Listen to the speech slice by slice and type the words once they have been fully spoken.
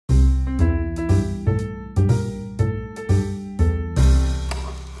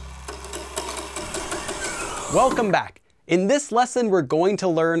Welcome back. In this lesson, we're going to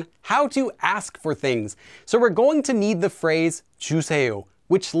learn how to ask for things. So we're going to need the phrase 주세요,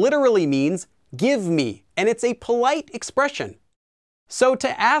 which literally means give me, and it's a polite expression. So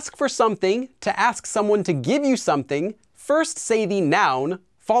to ask for something, to ask someone to give you something, first say the noun,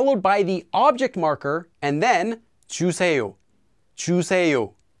 followed by the object marker, and then 주세요.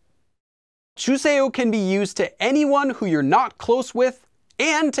 주세요. 주세요 can be used to anyone who you're not close with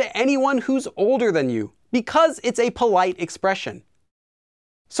and to anyone who's older than you, because it's a polite expression.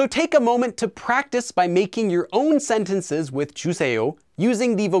 So take a moment to practice by making your own sentences with 주세요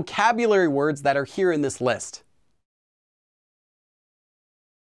using the vocabulary words that are here in this list.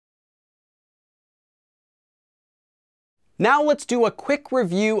 Now let's do a quick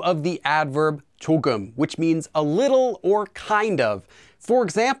review of the adverb 조금, which means a little or kind of. For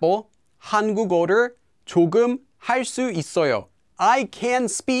example, 한국어를 조금 할 수 있어요. I can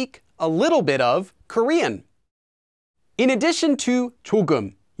speak a little bit of Korean. In addition to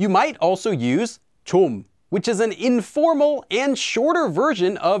조금, you might also use 좀, which is an informal and shorter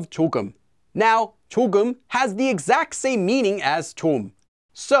version of 조금. Now, 조금 has the exact same meaning as 좀.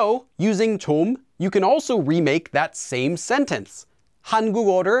 So, using 좀, you can also remake that same sentence.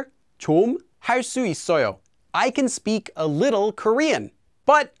 한국어를 좀 할 수 있어요. I can speak a little Korean.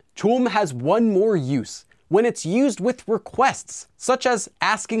 But 좀 has one more use. When it's used with requests, such as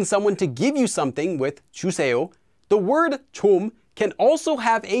asking someone to give you something with 주세요, the word 좀 can also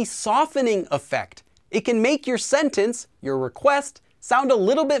have a softening effect. It can make your sentence, your request, sound a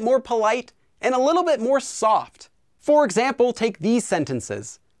little bit more polite and a little bit more soft. For example, take these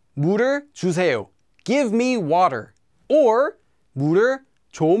sentences. 물을 주세요. Give me water. Or 물을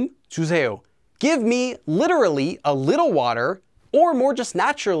좀 주세요. Give me literally a little water, or more just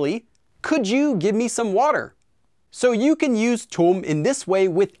naturally, could you give me some water? So you can use 좀 in this way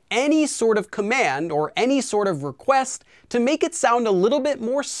with any sort of command or any sort of request to make it sound a little bit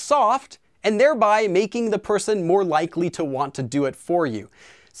more soft and thereby making the person more likely to want to do it for you.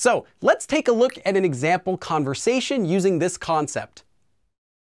 So let's take a look at an example conversation using this concept.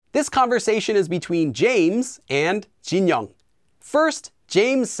 This conversation is between James and 진영. First,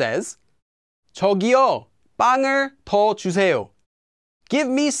 James says, 저기요, 빵을 더 주세요. Give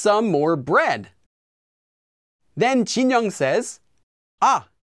me some more bread. Then 진영 says,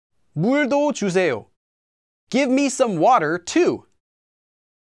 물도 주세요. Give me some water too.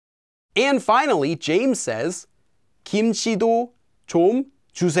 And finally, James says, 김치도 좀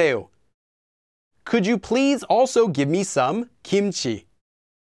주세요. Could you please also give me some kimchi?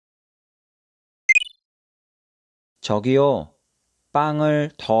 저기요,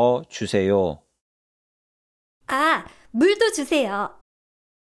 빵을 더 주세요. 물도 주세요.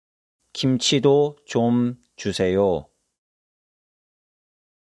 김치도 좀 주세요.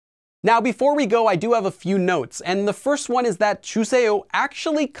 Now, before we go, I do have a few notes. And the first one is that 주세요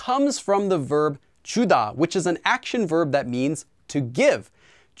actually comes from the verb 주다, which is an action verb that means to give.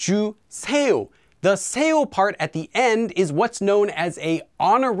 주세요. The 세요 part at the end is what's known as a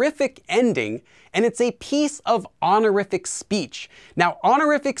honorific ending, and it's a piece of honorific speech. Now,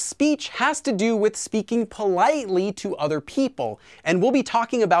 honorific speech has to do with speaking politely to other people, and we'll be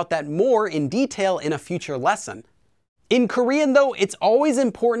talking about that more in detail in a future lesson. In Korean, though, it's always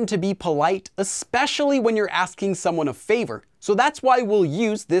important to be polite, especially when you're asking someone a favor. So that's why we'll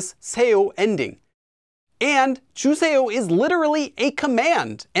use this 세요 ending. And 주세요 is literally a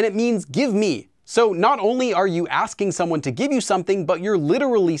command, and it means give me. So not only are you asking someone to give you something, but you're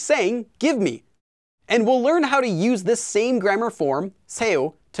literally saying, give me. And we'll learn how to use this same grammar form,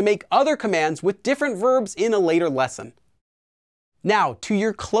 세요, to make other commands with different verbs in a later lesson. Now, to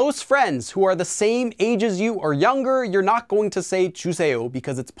your close friends who are the same age as you or younger, you're not going to say 주세요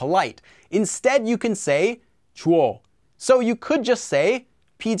because it's polite. Instead, you can say 주어. So you could just say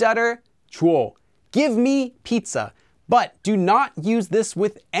피자를 주어. Give me pizza. But do not use this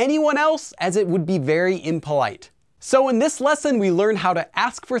with anyone else as it would be very impolite. So in this lesson, we learn how to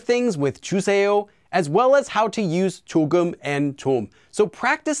ask for things with 주세요, as well as how to use 조금 and 좀. So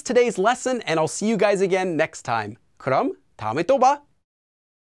practice today's lesson, and I'll see you guys again next time. 그럼 다음에 또 봐.